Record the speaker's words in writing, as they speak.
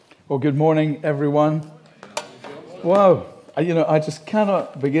Well, good morning, everyone. Wow, I just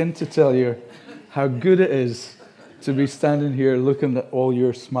cannot begin to tell you how good it is to be standing here looking at all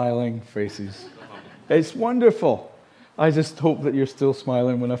your smiling faces. It's wonderful. I just hope that you're still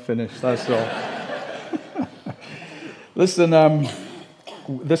smiling when I finish, that's all. Listen,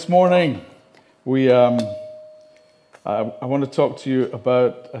 this morning, I want to talk to you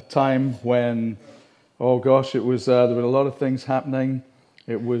about a time when, oh gosh, there were a lot of things happening.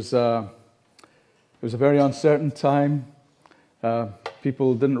 It was a very uncertain time.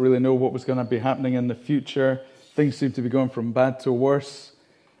 People didn't really know what was going to be happening in the future. Things seemed to be going from bad to worse.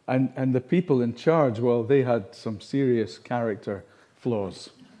 And the people in charge, well, they had some serious character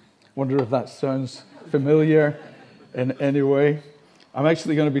flaws. Wonder if that sounds familiar in any way. I'm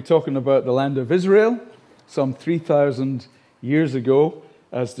actually going to be talking about the land of Israel, some 3,000 years ago,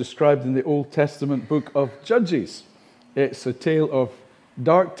 as described in the Old Testament book of Judges. It's a tale of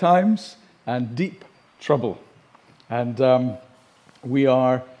dark times and deep trouble. And we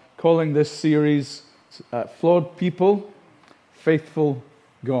are calling this series Flawed People, Faithful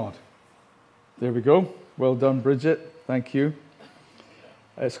God. There we go. Well done, Bridget. Thank you.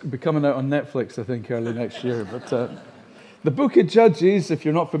 It's be coming out on Netflix, I think, early next year. But the book of Judges, if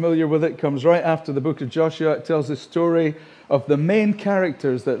you're not familiar with it, comes right after the book of Joshua. It tells the story of the main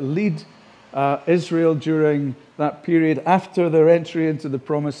characters that lead Israel during that period after their entry into the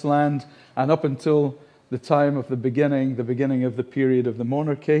Promised Land and up until the time of the beginning of the period of the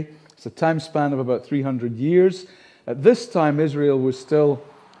monarchy. It's a time span of about 300 years. At this time, Israel was still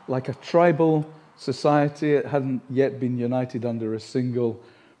like a tribal society. It hadn't yet been united under a single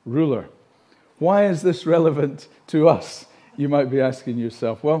ruler. Why is this relevant to us? You might be asking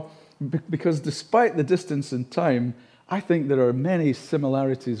yourself. Well, because despite the distance in time, I think there are many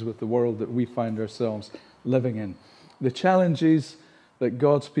similarities with the world that we find ourselves living in. The challenges that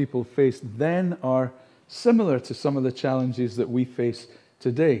God's people faced then are similar to some of the challenges that we face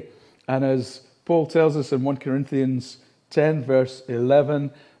today. And as Paul tells us in 1 Corinthians 10, verse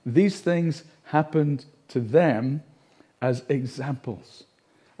 11, these things happened to them as examples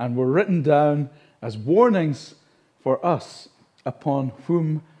and were written down as warnings for us, upon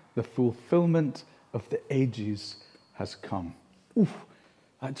whom the fulfillment of the ages has come. Oof,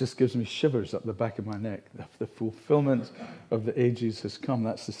 that just gives me shivers up the back of my neck. The fulfillment of the ages has come.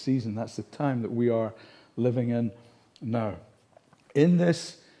 That's the season, that's the time that we are living in now. In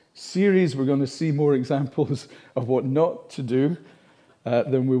this series, we're going to see more examples of what not to do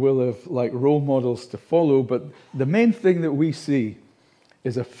than we will of like role models to follow. But the main thing that we see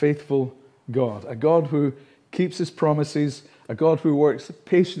is a faithful God, a God who keeps his promises, a God who works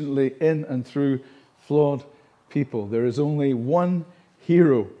patiently in and through flawed people. There is only one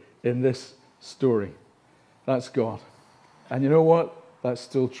hero in this story. That's God. And you know what? That's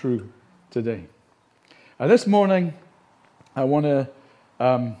still true today. And this morning, I want to,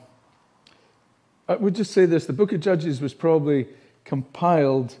 I would just say this. The book of Judges was probably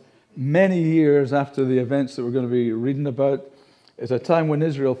compiled many years after the events that we're going to be reading about. It's a time when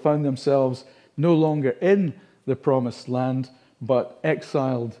Israel found themselves no longer in the Promised Land, but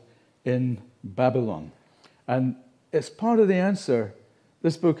exiled in Babylon. And it's part of the answer.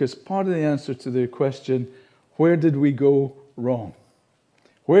 This book is part of the answer to the question, where did we go wrong?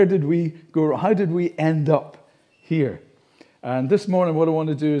 Where did we go wrong? How did we end up here? And this morning, what I want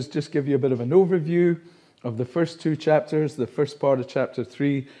to do is just give you a bit of an overview of the first two chapters, the first part of chapter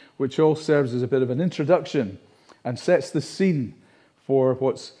 3, which all serves as a bit of an introduction and sets the scene for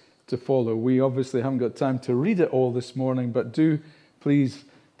what's to follow. We obviously haven't got time to read it all this morning, but do please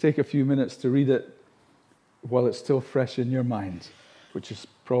take a few minutes to read it while it's still fresh in your mind, which is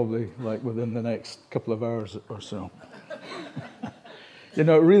probably like within the next couple of hours or so. It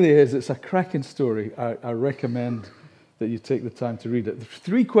really is. It's a cracking story. I recommend that you take the time to read it. There's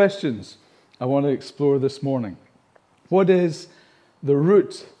 3 questions I want to explore this morning. What is the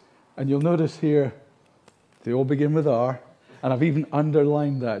root? And you'll notice here, they all begin with R, and I've even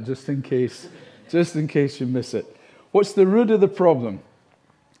underlined that just in case you miss it. What's the root of the problem?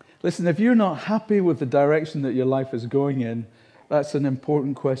 Listen, if you're not happy with the direction that your life is going in, that's an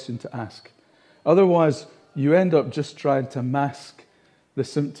important question to ask. Otherwise, you end up just trying to mask the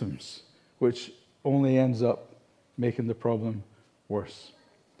symptoms, which only ends up making the problem worse.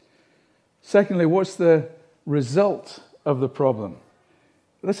 Secondly, what's the result of the problem?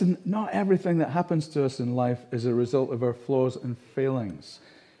 Listen, not everything that happens to us in life is a result of our flaws and failings.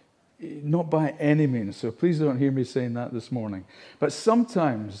 Not by any means. So please don't hear me saying that this morning. But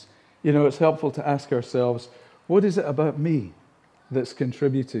sometimes, it's helpful to ask ourselves, what is it about me that's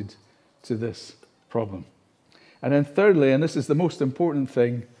contributed to this problem? And then thirdly, and this is the most important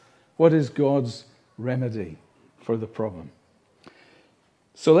thing, What is God's remedy for the problem?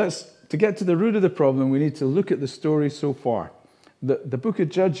 So to get to the root of the problem, we need to look at the story so far. The book of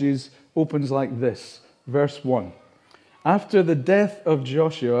Judges opens like this, verse 1. After the death of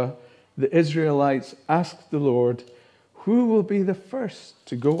Joshua, the Israelites asked the Lord, "Who will be the first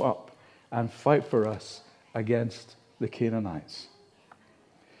to go up and fight for us against the Canaanites?"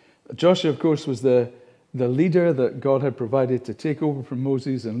 Joshua, of course, was the leader that God had provided to take over from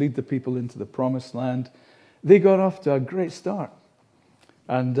Moses and lead the people into the promised land. They got off to a great start.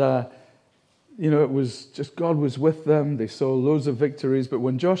 And, it was just God was with them. They saw loads of victories. But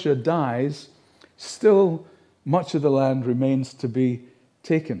when Joshua dies, still much of the land remains to be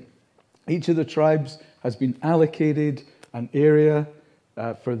taken. Each of the tribes has been allocated an area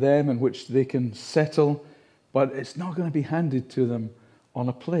for them in which they can settle, but it's not going to be handed to them on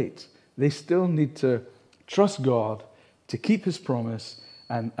a plate. They still need to trust God to keep his promise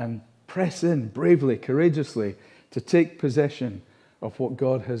and press in bravely, courageously to take possession of what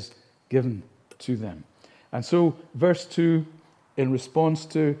God has given to them. And so, verse 2, in response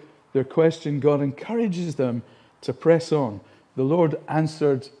to their question, God encourages them to press on. The Lord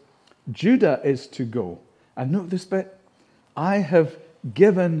answered, "Judah is to go." And note this bit, "I have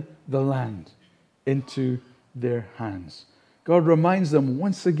given the land into their hands." God reminds them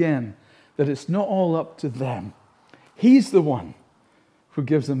once again that it's not all up to them. He's the one who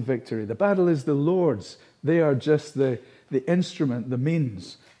gives them victory. The battle is the Lord's. They are just the instrument, the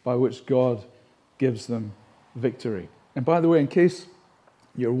means by which God gives them victory. And by the way, in case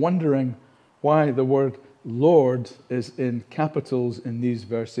you're wondering why the word Lord is in capitals in these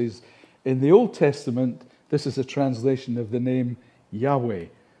verses, in the Old Testament, this is a translation of the name Yahweh,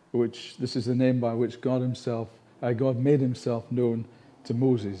 which this is the name by which God made himself known to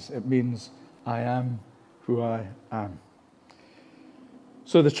Moses. It means, "I am who I am."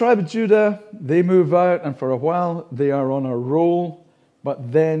 So the tribe of Judah, they move out, and for a while they are on a roll,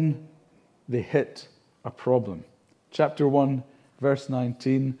 but then they hit a problem. Chapter 1, verse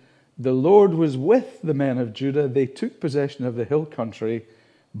 19, "The Lord was with the men of Judah. They took possession of the hill country,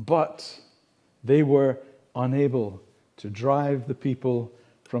 but they were unable to drive the people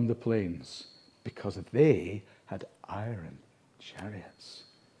from the plains because they had iron chariots,"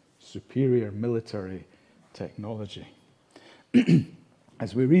 superior military technology.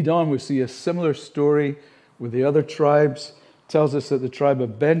 As we read on, we see a similar story with the other tribes. It tells us that the tribe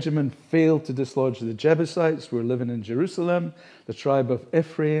of Benjamin failed to dislodge the Jebusites who were living in Jerusalem. The tribe of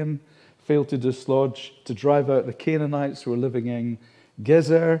Ephraim failed to drive out the Canaanites who were living in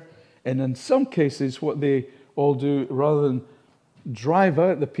Gezer. And in some cases, what they all do, rather than drive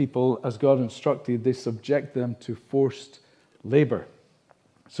out the people as God instructed, they subject them to forced labor.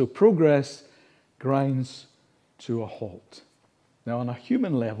 So progress grinds to a halt. Now, on a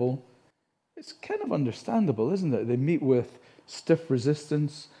human level, it's kind of understandable, isn't it? They meet with stiff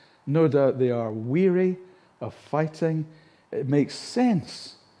resistance. No doubt they are weary of fighting. It makes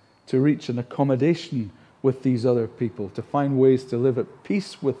sense to reach an accommodation with these other people, to find ways to live at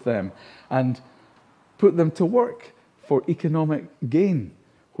peace with them and put them to work for economic gain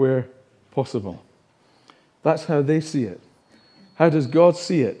where possible. That's how they see it. How does God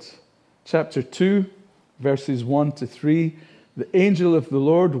see it? Chapter 2, verses 1 to 3. "The angel of the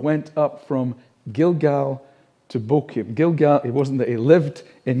Lord went up from Gilgal to Bochim." Gilgal, it wasn't that he lived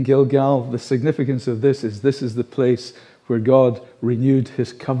in Gilgal. The significance of this is the place where God renewed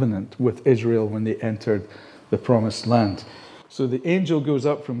his covenant with Israel when they entered the promised land. So the angel goes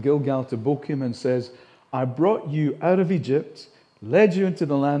up from Gilgal to Bochim and says, "I brought you out of Egypt, led you into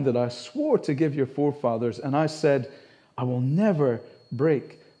the land that I swore to give your forefathers, and I said, I will never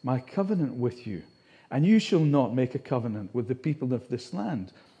break my covenant with you. And you shall not make a covenant with the people of this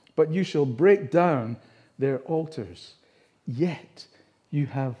land, but you shall break down their altars. Yet you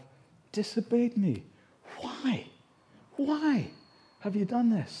have disobeyed me." Why? Why have you done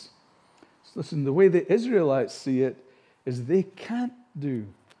this? So listen, the way the Israelites see it is they can't do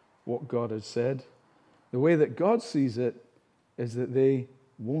what God has said. The way that God sees it is that they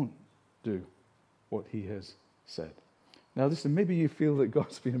won't do what he has said. Now listen, maybe you feel that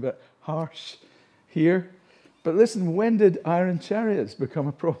God's been a bit harsh here, but listen, when did iron chariots become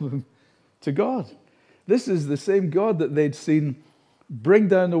a problem to God? This is the same God that they'd seen bring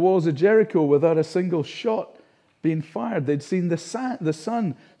down the walls of Jericho without a single shot being fired. They'd seen the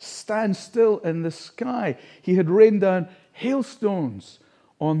sun stand still in the sky. He had rained down hailstones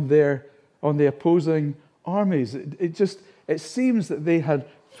on the opposing armies. It seems that they had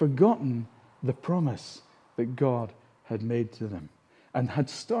forgotten the promise that God had made to them and had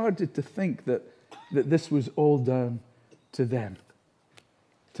started to think that this was all down to them.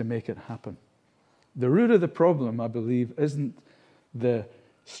 to make it happen. The root of the problem, I believe, isn't the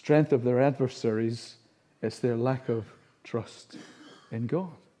strength of their adversaries, it's their lack of trust in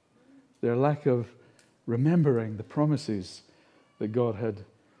God. Their lack of remembering the promises that God had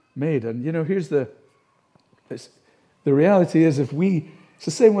made. And here's the reality is, it's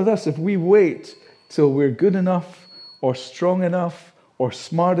the same with us. If we wait till we're good enough or strong enough or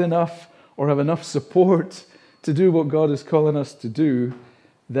smart enough or have enough support to do what God is calling us to do,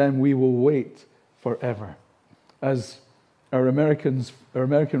 then we will wait forever. As our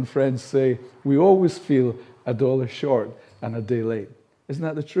American friends say, we always feel $1 short and a day late. Isn't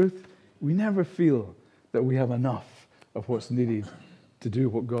that the truth? We never feel that we have enough of what's needed to do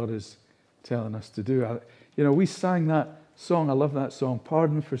what God is telling us to do. We sang that song, I love that song,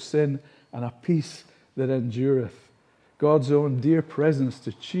 pardon for sin and a peace that endureth. God's own dear presence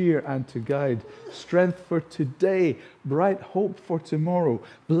to cheer and to guide, strength for today, bright hope for tomorrow,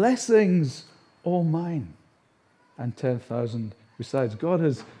 blessings all mine, and 10,000 besides. God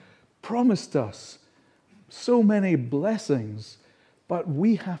has promised us so many blessings, but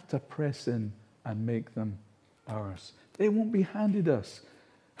we have to press in and make them ours. They won't be handed us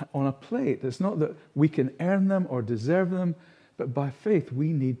on a plate. It's not that we can earn them or deserve them, but by faith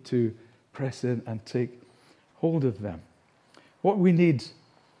we need to press in and take hold of them. What we need,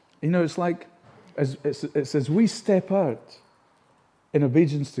 it's like it's as we step out in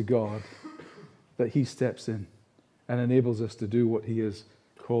obedience to God that He steps in and enables us to do what He has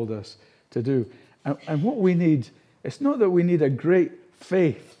called us to do. And what we need, it's not that we need a great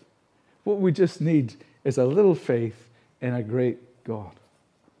faith. What we just need is a little faith in a great God.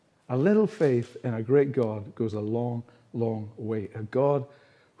 A little faith in a great God goes a long, long way. A God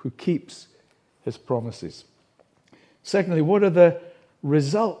who keeps His promises. Secondly, what are the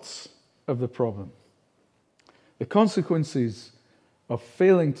results of the problem? The consequences of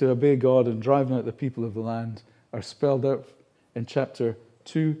failing to obey God and driving out the people of the land are spelled out in chapter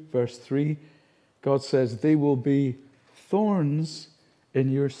 2, verse 3. God says, they will be thorns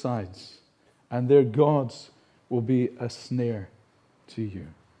in your sides, and their gods will be a snare to you.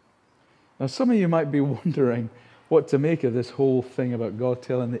 Now, some of you might be wondering what to make of this whole thing about God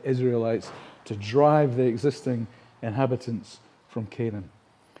telling the Israelites to drive the existing inhabitants from Canaan.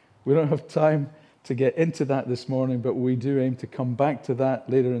 We don't have time to get into that this morning, but we do aim to come back to that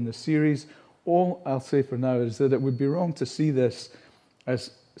later in the series. All I'll say for now is that it would be wrong to see this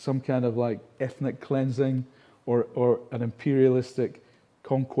as some kind of like ethnic cleansing or an imperialistic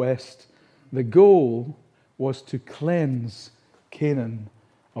conquest. The goal was to cleanse Canaan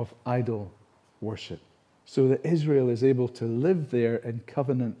of idol worship so that Israel is able to live there in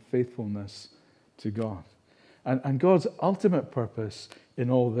covenant faithfulness to God. And God's ultimate purpose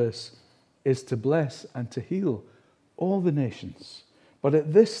in all this is to bless and to heal all the nations. But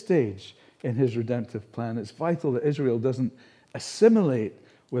at this stage in His redemptive plan, it's vital that Israel doesn't assimilate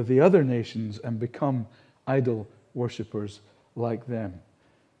with the other nations and become idol worshippers like them.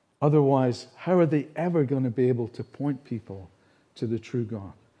 Otherwise, how are they ever going to be able to point people to the true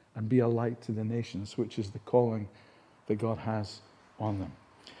God and be a light to the nations, which is the calling that God has on them?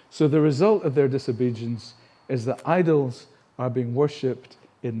 So the result of their disobedience is that idols are being worshipped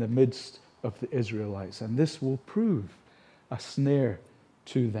in the midst of the Israelites, and this will prove a snare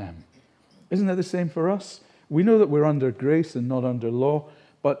to them. Isn't that the same for us? We know that we're under grace and not under law,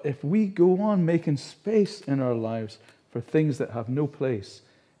 but if we go on making space in our lives for things that have no place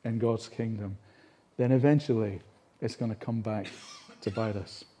in God's kingdom, then eventually it's going to come back to bite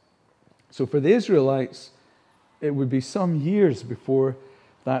us. So for the Israelites, it would be some years before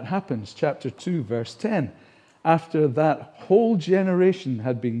that happens. Chapter 2, verse 10. After that whole generation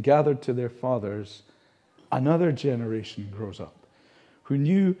had been gathered to their fathers, another generation grows up, who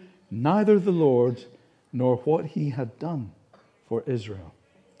knew neither the Lord nor what He had done for Israel.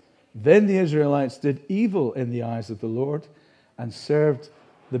 Then the Israelites did evil in the eyes of the Lord and served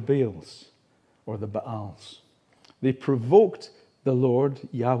the Baals, or the Baals. They provoked the Lord,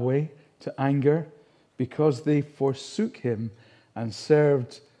 Yahweh, to anger because they forsook Him and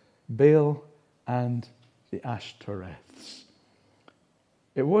served Baal and the Ashtoreths.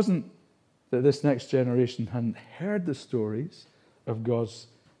 It wasn't that this next generation hadn't heard the stories of God's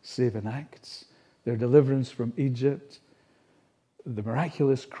saving acts, their deliverance from Egypt, the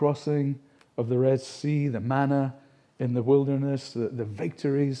miraculous crossing of the Red Sea, the manna in the wilderness, the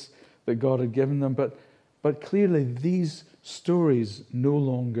victories that God had given them. But clearly these stories no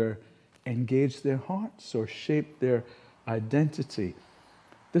longer engaged their hearts or shaped their identity.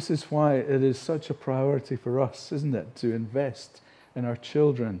 This is why it is such a priority for us, isn't it, to invest in our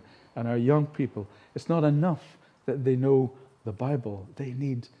children and our young people. It's not enough that they know the Bible, they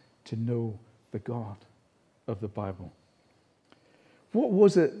need to know the God of the Bible. What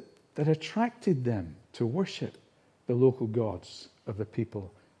was it that attracted them to worship the local gods of the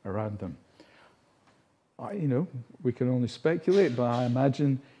people around them? We can only speculate, but I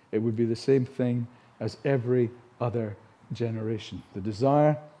imagine it would be the same thing as every other generation. The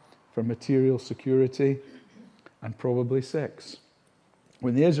desire for material security and probably sex.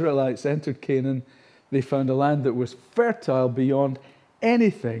 When the Israelites entered Canaan, they found a land that was fertile beyond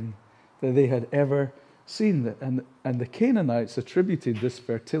anything that they had ever seen. And the Canaanites attributed this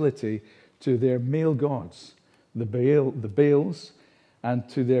fertility to their male gods, the Baals, and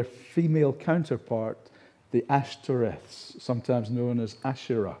to their female counterpart, the Ashtoreths, sometimes known as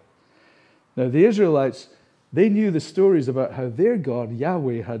Asherah. Now, the Israelites, they knew the stories about how their God,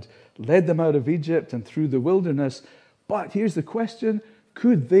 Yahweh, had led them out of Egypt and through the wilderness. But here's the question: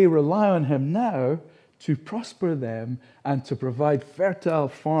 could they rely on him now to prosper them and to provide fertile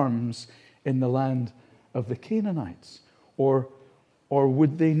farms in the land of the Canaanites? Or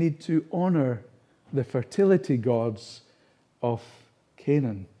would they need to honor the fertility gods of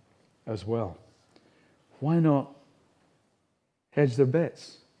Canaan as well? Why not hedge their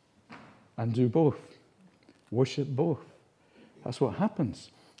bets and do both? Worship both. That's what happens.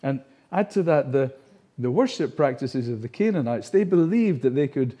 And add to that the worship practices of the Canaanites. They believed that they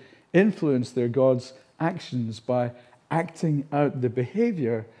could influence their gods' actions by acting out the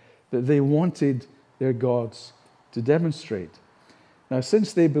behavior that they wanted their gods to demonstrate. Now,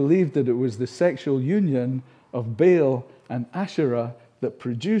 since they believed that it was the sexual union of Baal and Asherah that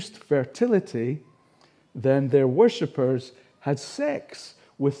produced fertility, then their worshippers had sex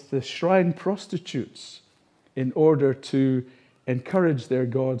with the shrine prostitutes in order to encourage their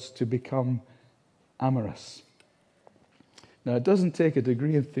gods to become amorous. Now, it doesn't take a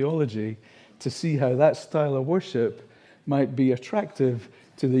degree in theology to see how that style of worship might be attractive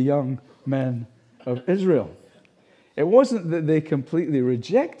to the young men of Israel. It wasn't that they completely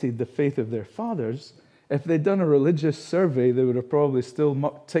rejected the faith of their fathers. If they'd done a religious survey, they would have probably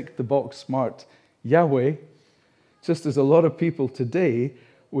still ticked the box smart Yahweh, just as a lot of people today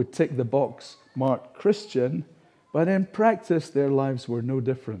would tick the box marked Christian, but in practice their lives were no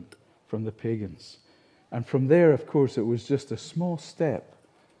different from the pagans. And from there, of course, it was just a small step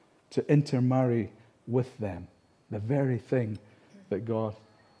to intermarry with them, the very thing that God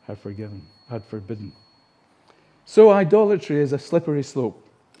had forbidden. So idolatry is a slippery slope.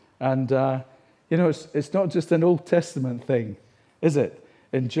 And, it's not just an Old Testament thing, is it?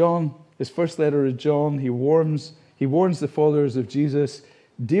 In John, his first letter of John, he warns the followers of Jesus,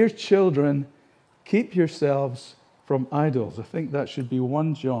 "Dear children, keep yourselves from idols." I think that should be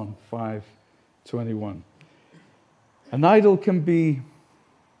 1 John 5:21. An idol can be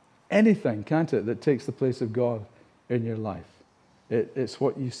anything, can't it, that takes the place of God in your life. It's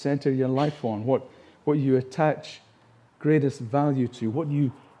what you center your life on, what you attach greatest value to, what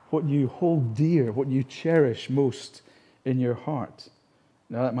you hold dear, what you cherish most in your heart.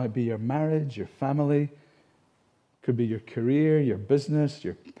 Now, that might be your marriage, your family, could be your career, your business,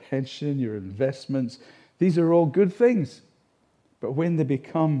 your pension, your investments. These are all good things. But when they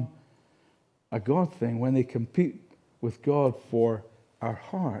become a God thing, when they compete with God for our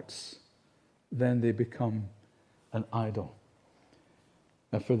hearts, then they become an idol.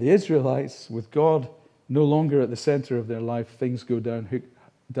 Now, for the Israelites, with God no longer at the center of their life, things go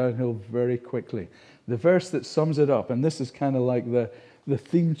downhill very quickly. The verse that sums it up, and this is kind of like the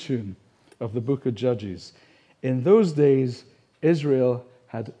theme tune of the book of Judges. In those days, Israel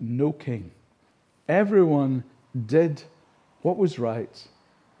had no king. Everyone did what was right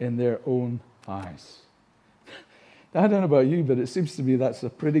in their own eyes. I don't know about you, but it seems to me that's a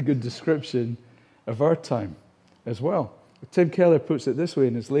pretty good description of our time as well. Tim Keller puts it this way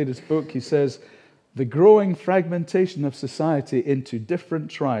in his latest book. He says, "The growing fragmentation of society into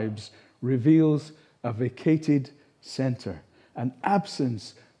different tribes reveals a vacated center, an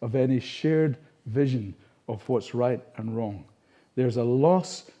absence of any shared vision of what's right and wrong. There's a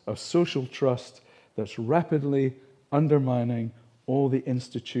loss of social trust that's rapidly undermining all the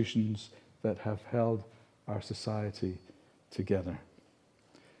institutions that have held our society together."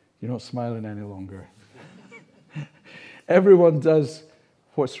 You're not smiling any longer. Everyone does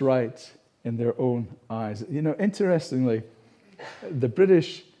what's right in their own eyes. Interestingly, the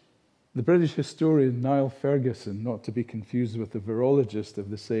British historian Niall Ferguson, not to be confused with the virologist of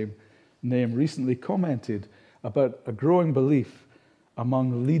the same name, recently commented about a growing belief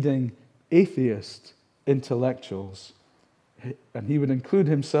among leading atheist intellectuals, and he would include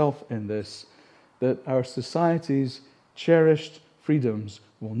himself in this, that our society's cherished freedoms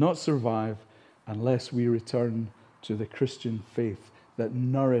will not survive unless we return to the Christian faith that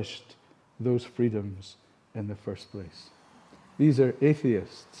nourished those freedoms in the first place. These are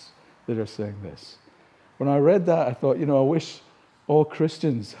atheists that are saying this. When I read that, I thought, I wish all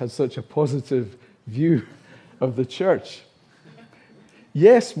Christians had such a positive view of the church.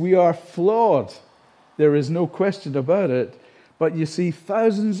 Yes, we are flawed. There is no question about it. But you see,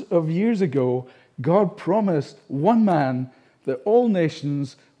 thousands of years ago, God promised one man that all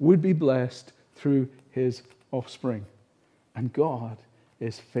nations would be blessed through his offspring. And God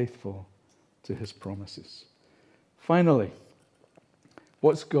is faithful to his promises. Finally,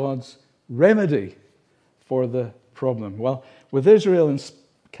 what's God's remedy for the problem? Well, with Israel in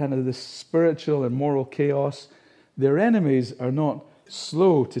kind of this spiritual and moral chaos, their enemies are not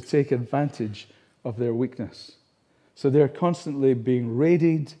slow to take advantage of their weakness. So they're constantly being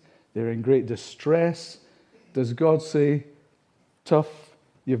raided. They're in great distress. Does God say, tough,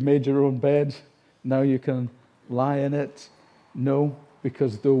 you've made your own bed, now you can lie in it? No,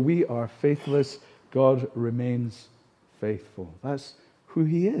 because though we are faithless, God remains faithful. That's who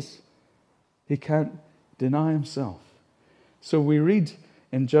he is. He can't deny himself. So we read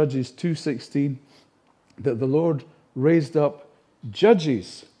in Judges 2:16 that the Lord raised up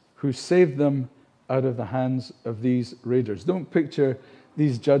judges who saved them out of the hands of these raiders. Don't picture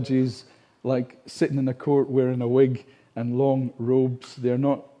these judges like sitting in a court wearing a wig and long robes. They're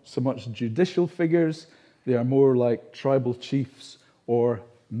not so much judicial figures. They are more like tribal chiefs or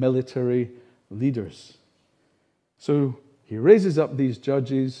military leaders. So he raises up these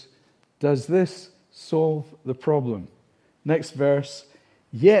judges. Does this solve the problem? Next verse.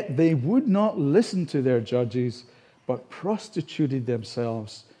 Yet they would not listen to their judges, but prostituted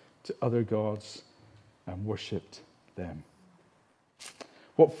themselves to other gods and worshipped them.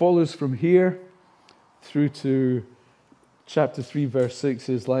 What follows from here through to chapter 3, verse 6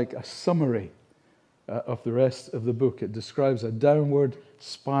 is like a summary of the rest of the book. It describes a downward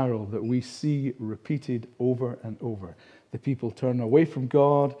spiral that we see repeated over and over. The people turn away from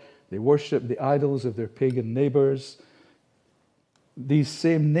God. They worship the idols of their pagan neighbors. These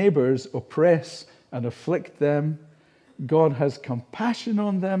same neighbors oppress and afflict them. God has compassion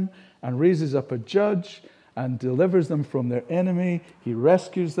on them and raises up a judge and delivers them from their enemy. He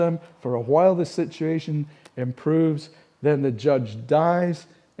rescues them. For a while the situation improves. Then the judge dies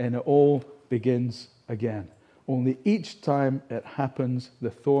and it all begins again. Only each time it happens, the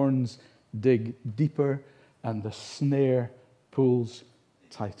thorns dig deeper and the snare pulls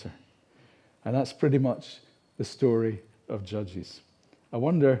tighter. And that's pretty much the story of Judges. I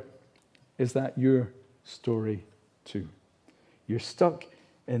wonder, is that your story too? You're stuck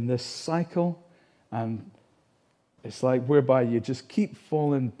in this cycle, and it's like whereby you just keep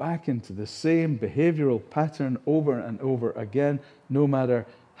falling back into the same behavioral pattern over and over again, no matter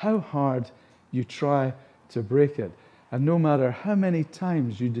how hard you try to break it, and no matter how many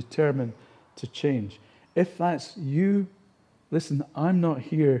times you determine to change. If that's you, listen, I'm not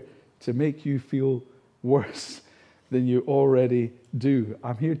here to make you feel worse than you already do.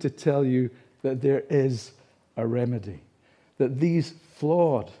 I'm here to tell you that there is a remedy, that these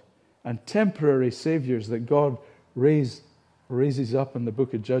flawed and temporary saviors that God raises up in the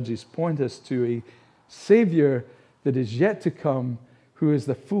book of Judges point us to a Savior that is yet to come, who is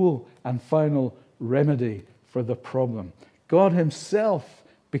the full and final remedy for the problem. God himself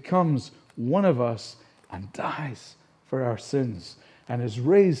becomes one of us and dies for our sins and is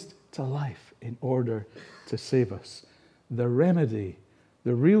raised to life in order to save us. The remedy,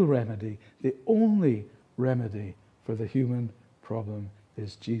 the real remedy, the only remedy for the human problem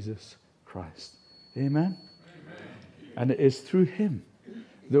is Jesus Christ. Amen? And it is through him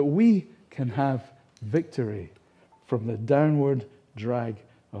that we can have victory from the downward drag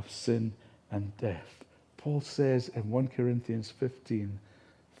of sin and death. Paul says in 1 Corinthians 15,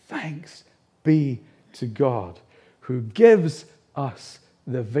 thanks be to God who gives us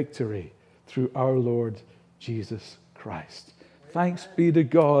the victory through our Lord Jesus Christ. Thanks be to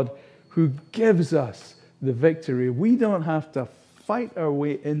God who gives us the victory. We don't have to fight our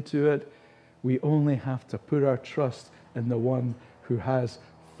way into it. We only have to put our trust in the one who has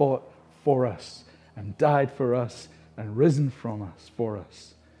fought for us and died for us and risen from us for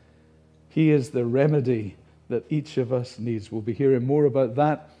us. He is the remedy that each of us needs. We'll be hearing more about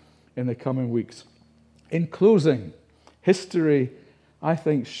that in the coming weeks. In closing, history, I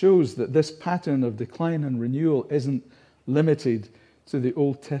think, shows that this pattern of decline and renewal isn't limited to the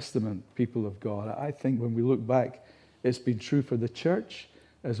Old Testament people of God. I think when we look back, it's been true for the church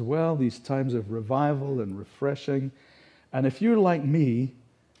as well, these times of revival and refreshing. And if you're like me,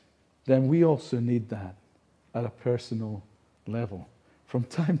 then we also need that at a personal level. From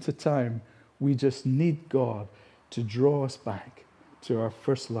time to time, we just need God to draw us back to our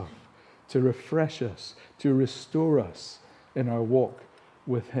first love, to refresh us, to restore us in our walk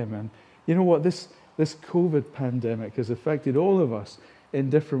with Him. And you know what? This COVID pandemic has affected all of us in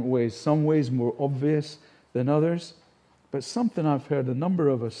different ways, some ways more obvious than others. But something I've heard a number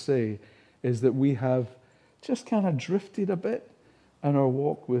of us say is that we have just kind of drifted a bit in our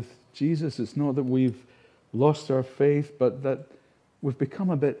walk with Jesus. It's not that we've lost our faith, but that we've become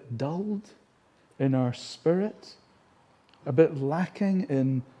a bit dulled in our spirit, a bit lacking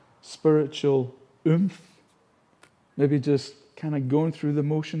in spiritual oomph, maybe just kind of going through the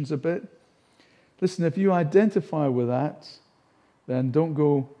motions a bit. Listen, if you identify with that, then don't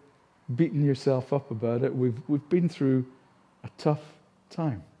go beating yourself up about it. We've been through a tough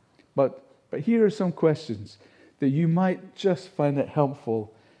time. But here are some questions that you might just find it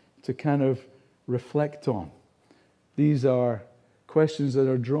helpful to kind of reflect on. These are questions that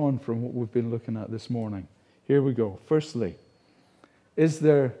are drawn from what we've been looking at this morning. Here we go. Firstly,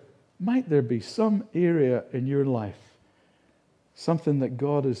 might there be some area in your life, something that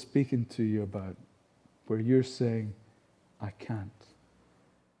God is speaking to you about, where you're saying, I can't,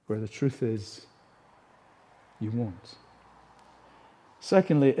 where the truth is, you won't?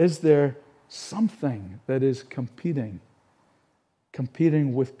 Secondly, is there something that is competing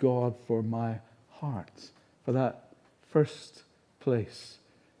with God for my heart, for that first place?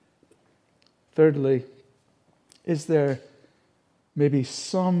 Thirdly, is there maybe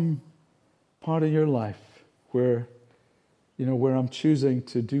some part of your life where I'm choosing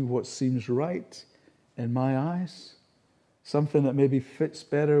to do what seems right in my eyes, something that maybe fits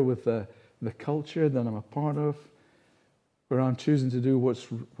better with the culture that I'm a part of, where I'm choosing to do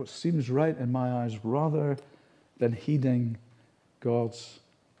what seems right in my eyes rather than heeding God's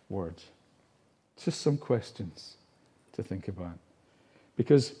word? Just some questions to think about.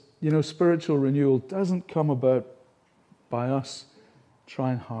 Because, spiritual renewal doesn't come about by us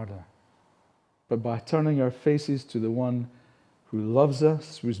trying harder, but by turning our faces to the one who loves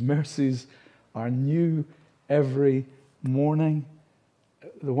us, whose mercies are new every morning,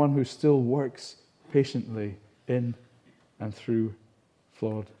 the one who still works patiently in and through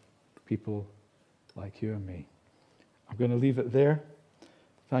flawed people like you and me. I'm going to leave it there.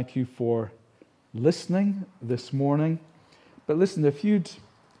 Thank you for listening this morning. But listen,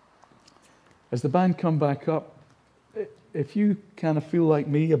 as the band come back up, if you kind of feel like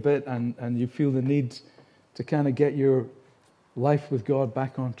me a bit and you feel the need to kind of get your life with God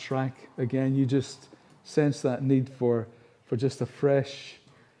back on track again, you just sense that need for just a fresh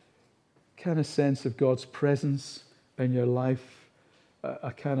kind of sense of God's presence in your life,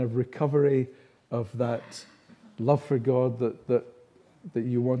 a kind of recovery of that love for God that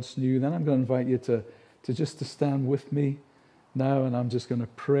you once knew, then I'm going to invite you to stand with me now, and I'm just going to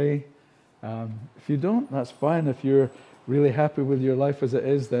pray. If you don't, that's fine. If you're really happy with your life as it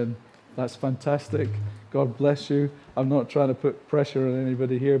is, then that's fantastic. God bless you. I'm not trying to put pressure on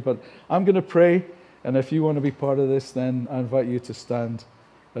anybody here, but I'm going to pray, and if you want to be part of this, then I invite you to stand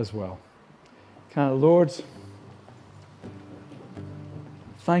as well. Lord,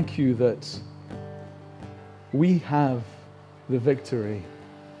 thank you that we have the victory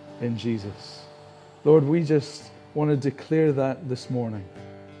in Jesus. Lord, we just want to declare that this morning.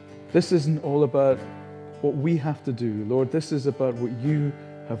 This isn't all about what we have to do, Lord. This is about what you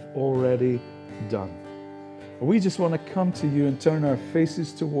have already done. And we just want to come to you and turn our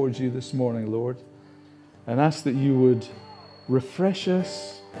faces towards you this morning, Lord, and ask that you would refresh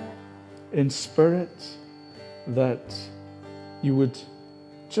us in spirit, that you would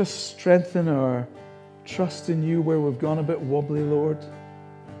just strengthen our trust in you where we've gone a bit wobbly, Lord,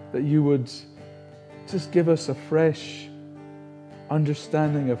 that you would just give us a fresh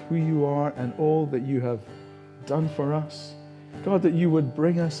understanding of who you are and all that you have done for us. God, that you would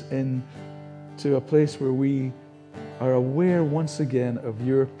bring us in to a place where we are aware once again of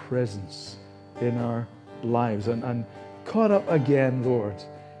your presence in our lives and caught up again, Lord,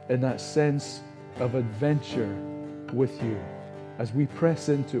 in that sense of adventure with you as we press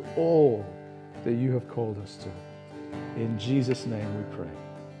into all that you have called us to. In Jesus' name we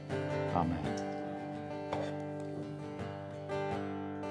pray. Amen.